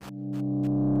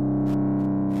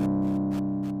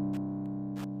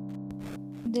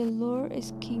The Lord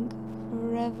is King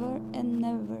forever and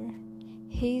ever.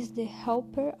 He is the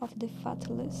helper of the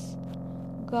fatherless.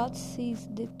 God sees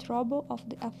the trouble of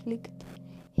the afflicted,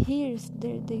 hears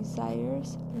their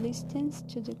desires, listens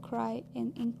to the cry,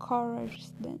 and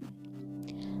encourages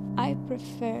them. I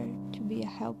prefer to be a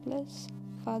helpless,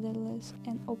 fatherless,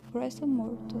 and oppressed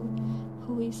mortal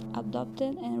who is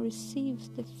adopted and receives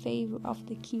the favor of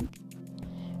the King.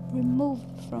 Remove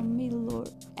from me, Lord,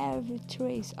 every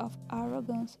trace of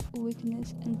arrogance,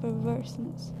 weakness, and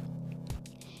perverseness.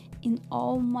 In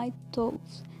all my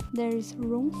thoughts, there is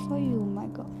room for you, my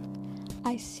God.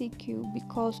 I seek you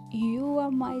because you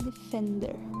are my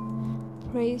defender.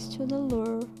 Praise to the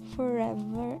Lord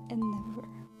forever and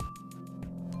ever.